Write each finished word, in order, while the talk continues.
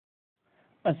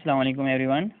Assalamu alaikum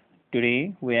everyone.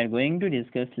 Today we are going to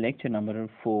discuss lecture number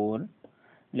 4.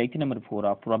 Lecture number 4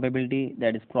 of probability,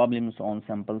 that is problems on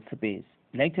sample space.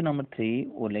 Lecture number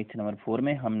 3 और lecture number 4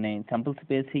 में हमने sample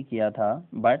space ही किया था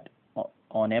but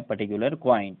on a particular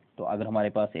coin. तो अगर हमारे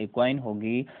पास एक coin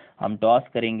होगी, हम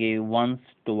toss करेंगे once,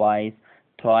 twice,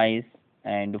 thrice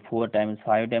and 4 times,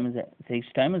 5 times,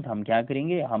 6 times. हम क्या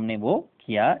करेंगे, हमने वो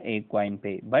किया एक coin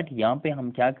पे, but यहाँ पे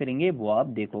हम क्या करेंगे वो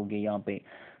आप देखोगे। यहाँ पे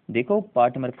देखो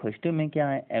पार्ट नंबर फर्स्ट में क्या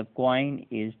है, ए कॉइन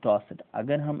इज टॉस्ड।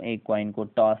 अगर हम एक कॉइन को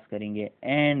टॉस करेंगे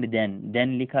एंड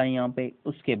देन लिखा है यहाँ पे,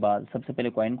 उसके बाद सबसे पहले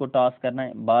कॉइन को टॉस करना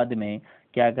है, बाद में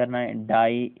क्या करना है,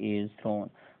 डाई इज थ्रोन।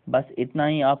 बस इतना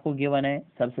ही आपको गिवन है।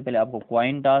 सबसे पहले आपको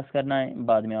कॉइन टॉस करना है,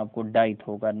 बाद में आपको डाई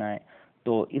थ्रो करना है।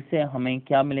 तो इससे हमें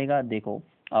क्या मिलेगा, देखो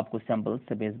आपको सैंपल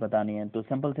स्पेस बतानी है। तो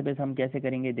सैंपल स्पेस हम कैसे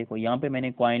करेंगे, देखो यहाँ पे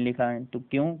मैंने कॉइन लिखा है, तो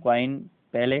क्यों, कॉइन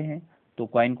पहले है तो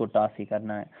कॉइन को टॉस ही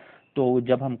करना है। तो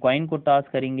जब हम कॉइन को टॉस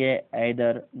करेंगे,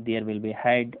 either there will be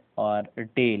head और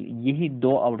टेल, यही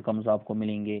दो आउटकम्स आपको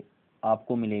मिलेंगे।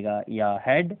 आपको मिलेगा या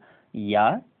हेड या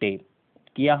टेल।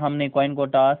 किया हमने कॉइन को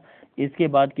टॉस, इसके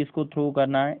बाद किसको थ्रो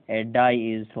करना है, ए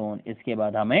डाई इज थ्रोन। इसके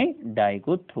बाद हमें डाई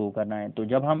को थ्रो करना है। तो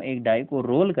जब हम एक डाई को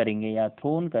रोल करेंगे या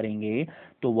थ्रोन करेंगे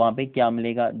तो वहाँ पे क्या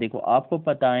मिलेगा, देखो आपको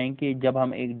पता है कि जब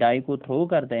हम एक डाई को थ्रो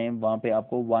करते हैं वहाँ पे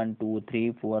आपको 1 2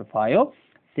 3 4 5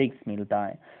 6 मिलता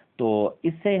है। तो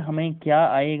इससे हमें क्या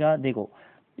आएगा, देखो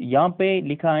यहाँ पे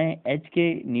लिखा है एच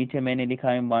के नीचे मैंने लिखा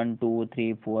है 1 2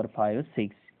 3 4 5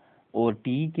 6 और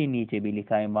टी के नीचे भी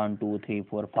लिखा है 1 2 3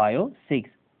 4 5 6।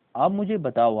 अब मुझे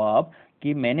बताओ आप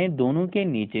कि मैंने दोनों के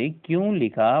नीचे क्यों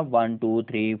लिखा 1 2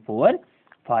 3 4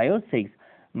 5 6।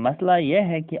 मसला यह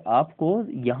है कि आपको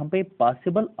यहाँ पे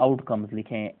पॉसिबल आउटकम्स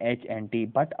लिखे हैं एच एंड टी,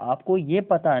 बट आपको ये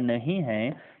पता नहीं है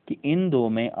कि इन दो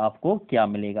में आपको क्या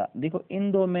मिलेगा। देखो इन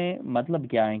दो में मतलब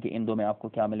क्या है कि इन दो में आपको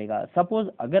क्या मिलेगा। सपोज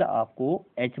अगर आपको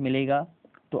एच मिलेगा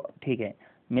तो ठीक है,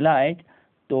 मिला एच,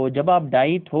 तो जब आप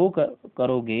डाई थ्रो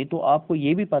करोगे तो आपको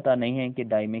ये भी पता नहीं है कि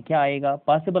डाई में क्या आएगा।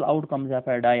 Possible outcomes of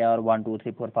die are 1 2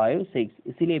 3 4 5 6,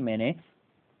 इसीलिए मैंने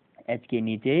एच के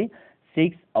नीचे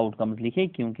 6 आउटकम्स लिखे,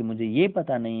 क्योंकि मुझे ये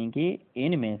पता नहीं है कि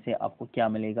इनमें से आपको क्या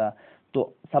मिलेगा।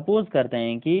 तो सपोज करते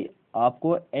हैं कि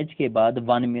आपको एच के बाद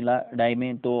 1 मिला डाई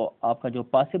में, तो आपका जो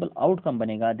पॉसिबल आउटकम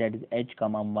बनेगा दैट इज एच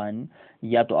कमा 1,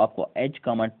 या तो आपको एच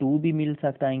कमा 2 भी मिल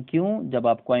सकता है। क्यों, जब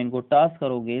आप कॉइन को टॉस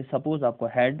करोगे, सपोज आपको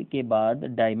हेड के बाद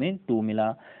डाई में 2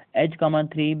 मिला, एच कमा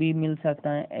 3 भी मिल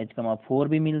सकता है, एच कमा 4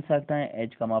 भी मिल सकता है,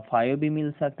 एच कमा 5 भी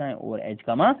मिल सकता है और एच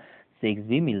कमा 6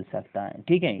 भी मिल सकता है।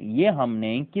 ठीक है, ये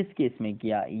हमने किस केस में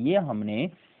किया, ये हमने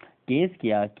केस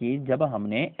किया कि जब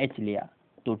हमने एच लिया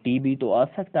तो टी भी तो आ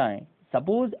सकता है।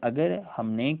 सपोज अगर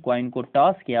हमने कॉइन को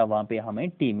टॉस किया, वहां पे हमें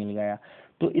टी मिल गया,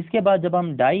 तो इसके बाद जब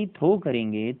हम डाई थ्रो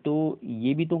करेंगे तो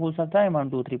ये भी तो हो सकता है 1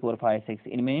 2 3 4 5 6,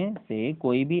 इनमें से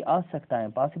कोई भी आ सकता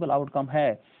है, पॉसिबल आउटकम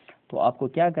है। तो आपको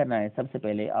क्या करना है, सबसे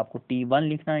पहले आपको T1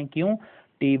 लिखना है। क्यों,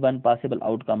 T1 पॉसिबल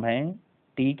आउटकम है,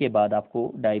 टी के बाद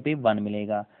आपको डाई पे 1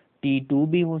 मिलेगा। T2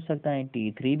 भी हो सकता है,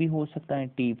 T3 भी हो सकता है,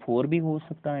 T4 भी हो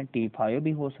सकता है, T5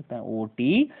 भी हो सकता है और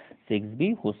T6 भी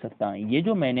हो सकता है। ये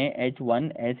जो मैंने H1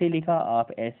 ऐसे लिखा,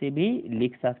 आप ऐसे भी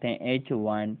लिख सकते हैं,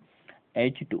 H1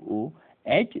 H2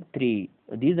 H3,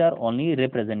 these are only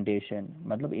representation,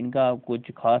 मतलब इनका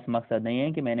कुछ खास मकसद नहीं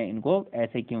है कि मैंने इनको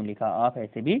ऐसे क्यों लिखा, आप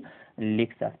ऐसे भी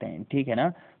लिख सकते हैं। ठीक है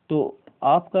ना। तो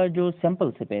आपका जो सैंपल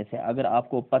स्पेस है, अगर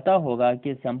आपको पता होगा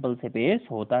कि सैंपल स्पेस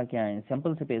होता क्या है,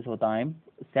 सैंपल स्पेस होता है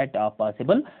सेट ऑफ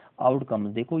पॉसिबल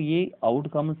आउटकम्स। देखो ये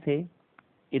आउटकम्स थे,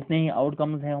 इतने ही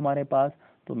आउटकम्स हैं हमारे पास,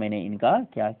 तो मैंने इनका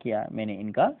क्या किया, मैंने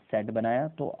इनका सेट बनाया।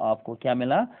 तो आपको क्या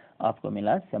मिला, आपको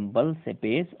मिला sample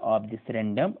space of this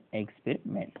random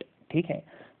experiment. ठीक है,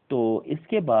 तो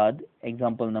इसके बाद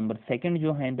एग्जांपल नंबर सेकंड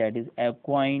जो है that is a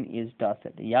coin is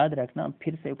tossed. याद रखना,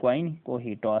 फिर से कॉइन को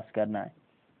ही टॉस करना है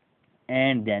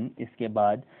एंड देन इसके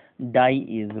बाद डाई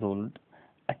इज रोल्ड।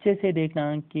 अच्छे से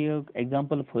देखना कि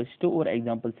एग्जांपल फर्स्ट और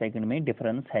एग्जांपल सेकंड में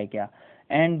डिफरेंस है क्या।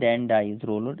 And then die is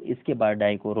rolled, इसके बाद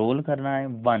डाई को रोल करना है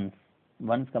वंस।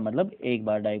 वंस का मतलब एक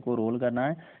बार डाई को रोल करना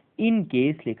है। इन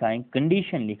केस लिखा है,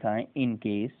 कंडीशन लिखा है, in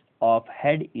case of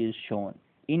head is shown.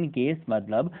 In case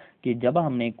मतलब कि जब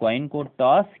हमने कॉइन को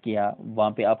टॉस किया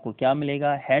वहां पे आपको क्या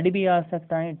मिलेगा, हेड भी आ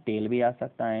सकता है, टेल भी आ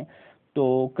सकता है। तो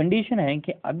कंडीशन है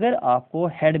कि अगर आपको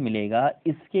हेड मिलेगा,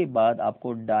 इसके बाद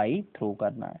आपको डाई थ्रो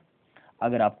करना है।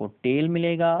 अगर आपको टेल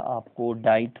मिलेगा, आपको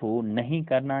डाई थ्रो नहीं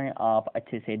करना है। आप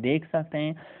अच्छे से देख सकते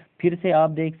हैं, फिर से आप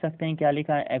देख सकते हैं क्या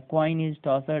लिखा है, a coin is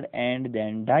tossed and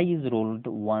then die is rolled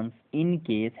once in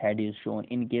case head is shown.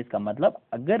 In case का मतलब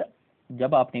अगर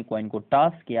जब आपने कॉइन को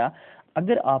टॉस किया,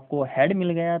 अगर आपको हेड मिल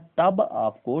गया तब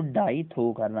आपको डाई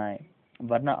थ्रो करना है,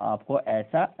 वरना आपको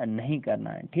ऐसा नहीं करना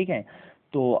है। ठीक है,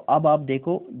 तो अब आप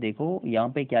देखो देखो यहाँ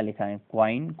पे क्या लिखा है,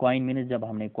 क्वाइन। क्वाइन मीन्स जब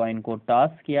हमने क्वाइन को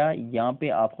टास्क किया, यहाँ पे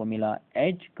आपको मिला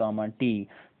एच कामा टी।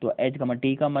 तो एच कामा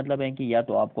टी का मतलब है कि या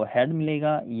तो आपको हेड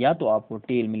मिलेगा या तो आपको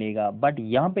टेल मिलेगा। बट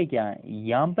यहाँ पे क्या है,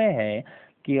 यहाँ पे है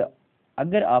कि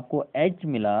अगर आपको एच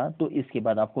मिला तो इसके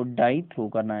बाद आपको डाई थ्रो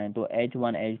करना है। तो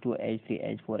H1 H2 H3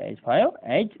 H4 H5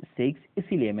 H6,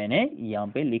 इसीलिए मैंने यहाँ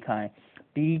पे लिखा है।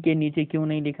 टी के नीचे क्यों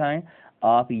नहीं लिखा है,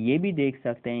 आप ये भी देख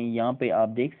सकते हैं, यहाँ पे आप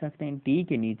देख सकते हैं टी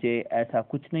के नीचे ऐसा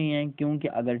कुछ नहीं है, क्योंकि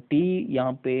अगर टी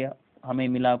यहाँ पे हमें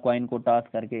मिला कॉइन को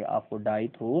टास्क करके, आपको डाई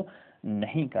थ्रो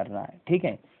नहीं करना है। ठीक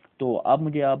है, तो अब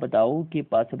मुझे आप बताओ कि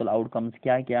पॉसिबल आउटकम्स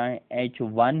क्या क्या है।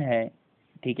 H1 है,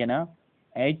 ठीक है ना,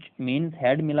 H मीन्स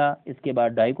हेड मिला, इसके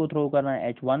बाद डाई को थ्रो करना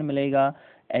है, H1 मिलेगा।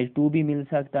 H2 भी मिल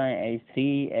सकता है, H3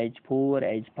 H4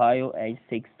 H5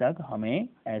 H6 तक हमें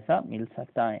ऐसा मिल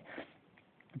सकता है।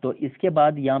 तो इसके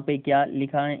बाद यहाँ पे क्या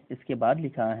लिखा है, इसके बाद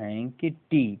लिखा है कि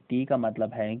टी। टी का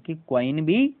मतलब है कि कॉइन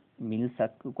भी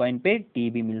कॉइन पे टी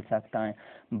भी मिल सकता है।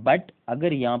 बट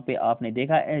अगर यहाँ पे आपने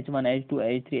देखा H1 H2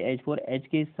 H3 H4 H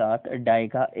के साथ डाई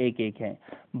का एक एक है।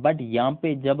 बट यहाँ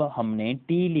पे जब हमने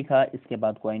टी लिखा, इसके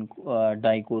बाद कॉइन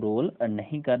डाई को रोल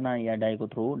नहीं करना है या डाई को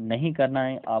थ्रो नहीं करना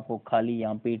है, आपको खाली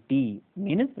यहाँ पे टी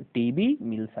मीन्स टी भी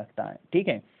मिल सकता है। ठीक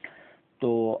है,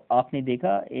 तो आपने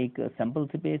देखा एक सैम्पल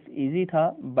स्पेस इजी था,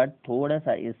 बट थोड़ा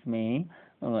सा इसमें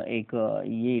एक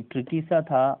ये ट्रिकी सा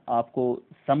था। आपको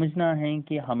समझना है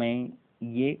कि हमें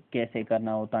ये कैसे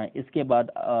करना होता है। इसके बाद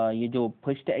ये जो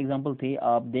फर्स्ट एग्जांपल थी,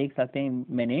 आप देख सकते हैं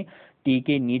मैंने टी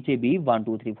के नीचे भी 1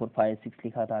 2 3 4 5 6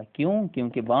 लिखा था। क्यों,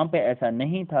 क्योंकि वहाँ पे ऐसा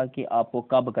नहीं था कि आपको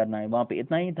कब करना है, वहाँ पे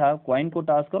इतना ही था कॉइन को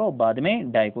टास्क करो, बाद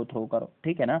में डाई को थ्रो करो।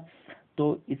 ठीक है ना,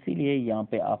 तो इसीलिए यहाँ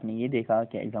पे आपने ये देखा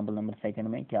कि एग्जाम्पल नंबर सेकंड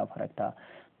में क्या फ़र्क था।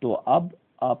 तो अब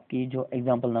आपकी जो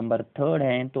एग्जाम्पल नंबर थर्ड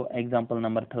है, तो एग्जाम्पल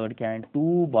नंबर थर्ड क्या है,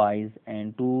 2 boys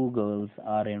and 2 girls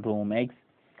are in room x.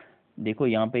 देखो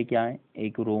यहाँ पे क्या है,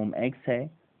 एक रूम एक्स है,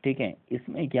 ठीक है,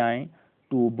 इसमें क्या है,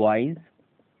 2 बॉयज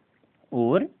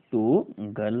और 2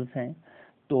 गर्ल्स हैं।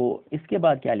 तो इसके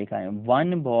बाद क्या लिखा है,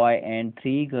 1 boy and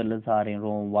 3 girls are in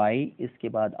room Y. इसके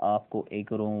बाद आपको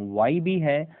एक रूम वाई भी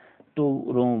है।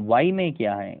 तो रूम वाई में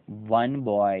क्या है, 1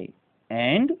 बॉय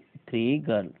एंड 3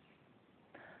 गर्ल्स।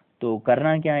 तो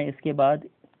करना क्या है इसके बाद,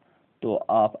 तो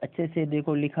आप अच्छे से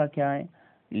देखो लिखा क्या है,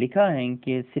 लिखा है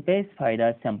कि स्पेस फाइदा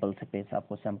सैंपल स्पेस,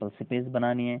 आपको सैंपल स्पेस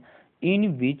बनानी है इन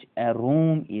विच ए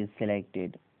room is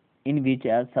selected. In which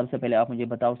as, सबसे पहले आप मुझे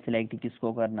बताओ सिलेक्ट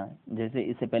किसको करना है। जैसे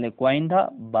इससे पहले क्वाइन था,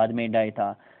 बाद में डाई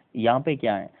था, यहाँ पे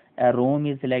क्या है, ए रूम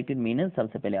इज सिलेक्टेड मीन्स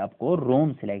सबसे पहले आपको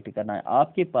रूम सिलेक्ट करना है।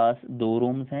 आपके पास 2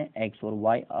 रूम्स हैं, एक्स और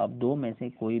वाई, आप दो में से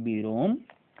कोई भी रूम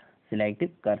सिलेक्ट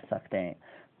कर सकते हैं।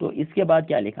 तो इसके बाद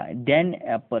क्या लिखा है, then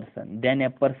a person. Then a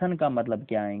person का मतलब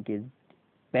क्या है कि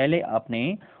पहले आपने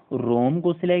रोम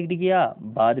को सिलेक्ट किया,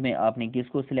 बाद में आपने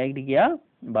किसको सिलेक्ट किया,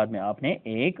 बाद में आपने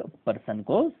एक पर्सन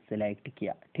को सिलेक्ट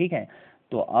किया। ठीक है,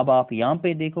 तो अब आप यहाँ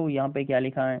पे देखो, यहाँ पे क्या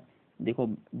लिखा है, देखो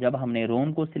जब हमने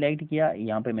रोम को सिलेक्ट किया,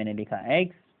 यहाँ पे मैंने लिखा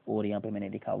एक्स और यहाँ पे मैंने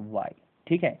लिखा वाई।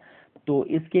 ठीक है, तो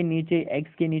इसके नीचे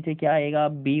एक्स के नीचे क्या आएगा,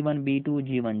 B1 B2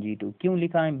 G1 G2। क्यों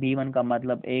लिखा है, B1 का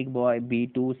मतलब एक boy,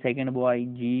 B2 second boy,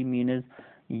 G मीनस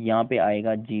यहाँ पे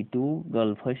आएगा G2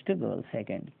 girl first girl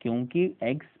second, क्योंकि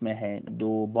एक्स में है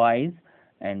 2 बॉयज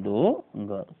एंड 2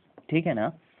 गर्ल्स। ठीक है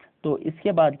ना, तो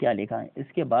इसके बाद क्या लिखा है,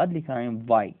 इसके बाद लिखा है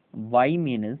वाई। वाई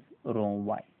मीनस रोम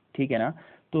वाई। ठीक है ना,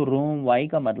 तो रोम वाई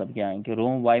का मतलब क्या है कि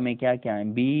रोम वाई में क्या क्या है,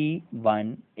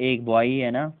 B1 एक बॉय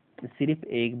है ना, सिर्फ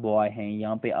एक बॉय है,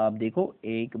 यहाँ पे आप देखो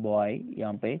एक बॉय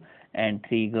यहाँ पे एंड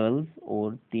 3 गर्ल्स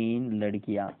और 3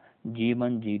 लड़कियाँ,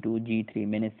 G1 G2 G3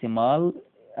 मैंने स्मॉल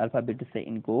अल्फ़ाबेट से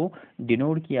इनको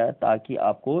डिनोट किया ताकि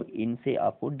आपको इनसे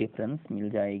आपको डिफरेंस मिल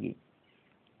जाएगी।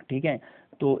 ठीक है,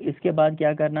 तो इसके बाद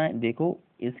क्या करना है, देखो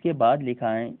इसके बाद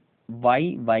लिखा है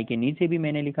वाई। वाई के नीचे भी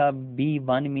मैंने लिखा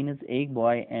B1 मीनस एक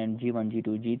boy and G1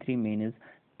 G2 G3 मीनस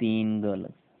 3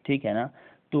 girls. ठीक है ना,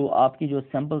 तो आपकी जो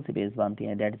सैंपल स्पेस बनती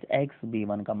है दैट इज एक्स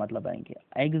B1 का मतलब है कि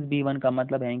एक्स B1 का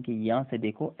मतलब है कि यहाँ से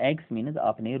देखो एक्स मीनस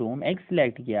आपने रूम एक्स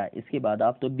सिलेक्ट किया, इसके बाद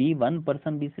आप तो B1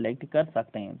 पर्सन भी सिलेक्ट कर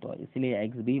सकते हैं, तो इसलिए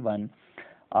एक्स B1।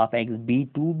 आप एक्स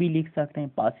B2 भी लिख सकते हैं,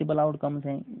 पॉसिबल आउटकम्स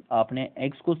हैं, आपने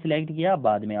एक्स को सिलेक्ट किया,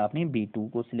 बाद में आपने B2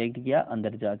 को सिलेक्ट किया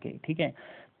अंदर जाके। ठीक है,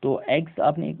 तो एक्स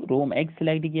आपने रोम एक्स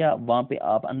सिलेक्ट किया, वहाँ पे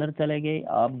आप अंदर चले गए,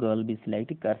 आप गर्ल भी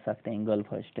सिलेक्ट कर सकते हैं, गर्ल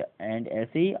फर्स्ट, एंड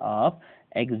ऐसे ही आप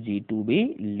एक्स G2 भी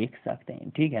लिख सकते हैं।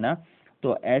 ठीक है ना,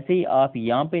 तो ऐसे ही आप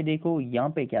यहाँ पे देखो, यहाँ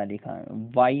पे क्या लिखा है,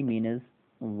 वाई मीनस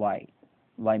वाई,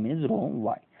 वाई मीनस रोम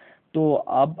वाई। तो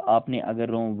अब आपने अगर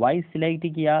रोम वाई सिलेक्ट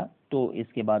किया, तो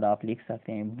इसके बाद आप लिख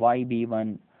सकते हैं वाई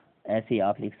B1, ऐसे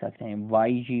आप लिख सकते हैं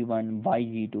Y G1 Y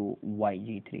G2 Y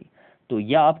G3। तो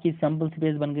यह आपकी सैम्पल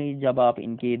स्पेस बन गई जब आप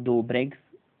इनके दो ब्रेक्स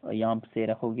यहाँ से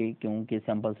रखोगे, क्योंकि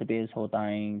सैम्पल स्पेस होता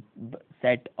है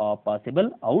सेट ऑफ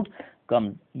पॉसिबल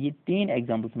आउटकम। ये 3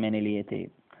 एग्जांपल्स मैंने लिए थे,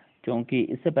 क्योंकि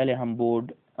इससे पहले हम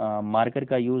बोर्ड मार्कर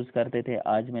का यूज़ करते थे,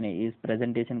 आज मैंने इस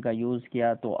प्रेजेंटेशन का यूज़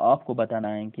किया, तो आपको बताना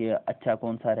है कि अच्छा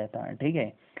कौन सा रहता है, ठीक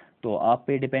है। तो आप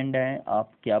पे डिपेंड है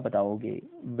आप क्या बताओगे।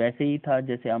 वैसे ही था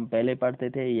जैसे हम पहले पढ़ते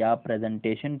थे, या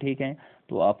प्रेजेंटेशन ठीक है,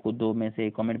 तो आपको दो में से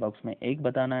कमेंट बॉक्स में एक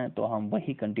बताना है, तो हम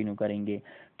वही कंटिन्यू करेंगे,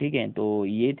 ठीक है। तो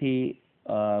ये थी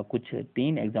कुछ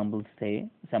 3 एग्जांपल्स थे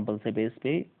सैम्पल से बेस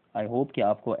पे। आई होप कि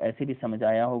आपको ऐसे भी समझ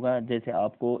आया होगा जैसे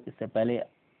आपको इससे पहले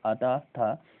आता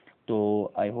था। तो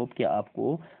आई होप कि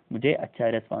आपको मुझे अच्छा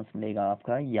रिस्पांस मिलेगा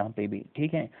आपका यहाँ पे भी,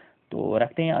 ठीक है। तो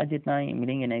रखते हैं आज इतना ही,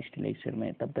 मिलेंगे नेक्स्ट लेक्चर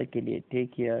में, तब तक के लिए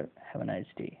take care, have a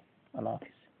nice day, अल्लाह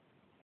हाफिज़।